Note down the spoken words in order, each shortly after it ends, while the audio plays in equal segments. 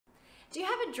Do you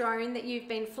have a drone that you've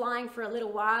been flying for a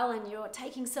little while and you're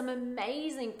taking some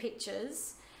amazing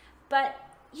pictures, but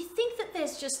you think that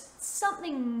there's just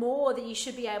something more that you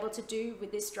should be able to do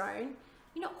with this drone?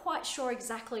 You're not quite sure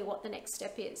exactly what the next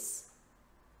step is.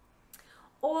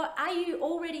 Or are you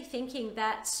already thinking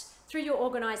that through your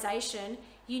organization,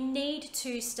 you need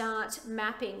to start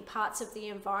mapping parts of the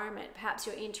environment? Perhaps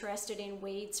you're interested in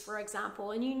weeds, for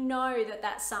example, and you know that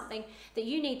that's something that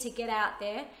you need to get out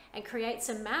there and create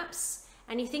some maps,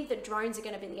 and you think that drones are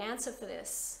going to be the answer for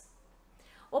this.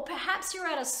 Or perhaps you're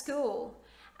at a school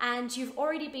and you've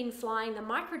already been flying the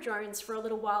micro drones for a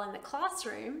little while in the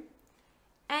classroom,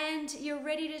 and you're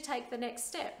ready to take the next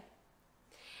step.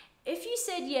 If you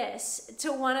said yes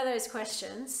to one of those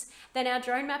questions, then our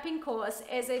drone mapping course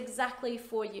is exactly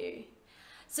for you.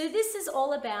 So this is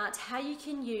all about how you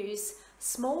can use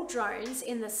small drones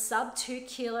in the sub 2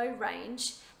 kilo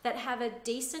range that have a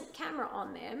decent camera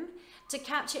on them to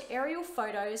capture aerial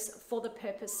photos for the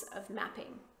purpose of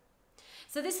mapping.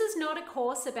 So this is not a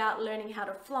course about learning how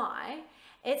to fly.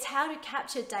 It's how to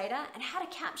capture data and how to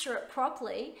capture it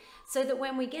properly so that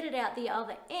when we get it out the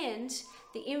other end,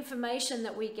 the information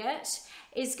that we get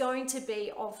is going to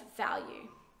be of value.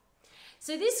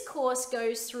 So this course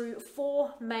goes through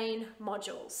 4 main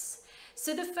modules.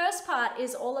 So the first part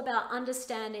is all about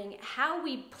understanding how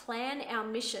we plan our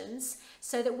missions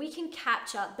so that we can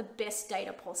capture the best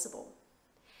data possible.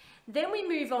 Then we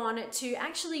move on to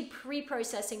actually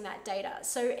pre-processing that data.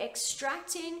 So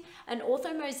extracting an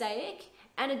orthomosaic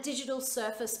and a digital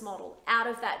surface model out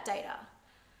of that data.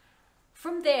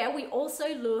 From there, we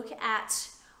also look at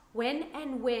when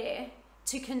and where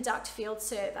to conduct field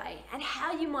survey and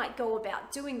how you might go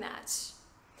about doing that.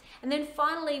 And then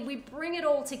finally, we bring it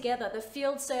all together, the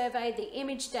field survey, the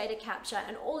image data capture,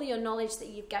 and all your knowledge that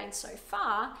you've gained so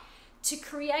far to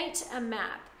create a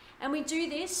map. And we do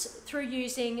this through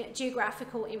using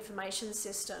geographical information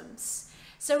systems.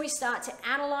 So we start to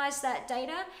analyze that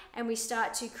data and we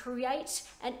start to create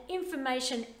an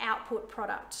information output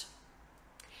product.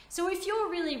 So if you're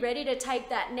really ready to take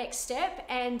that next step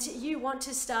and you want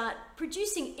to start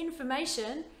producing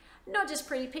information, not just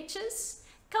pretty pictures,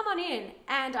 come on in,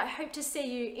 and I hope to see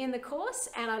you in the course,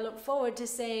 and I look forward to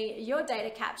seeing your data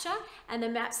capture and the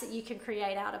maps that you can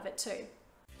create out of it too.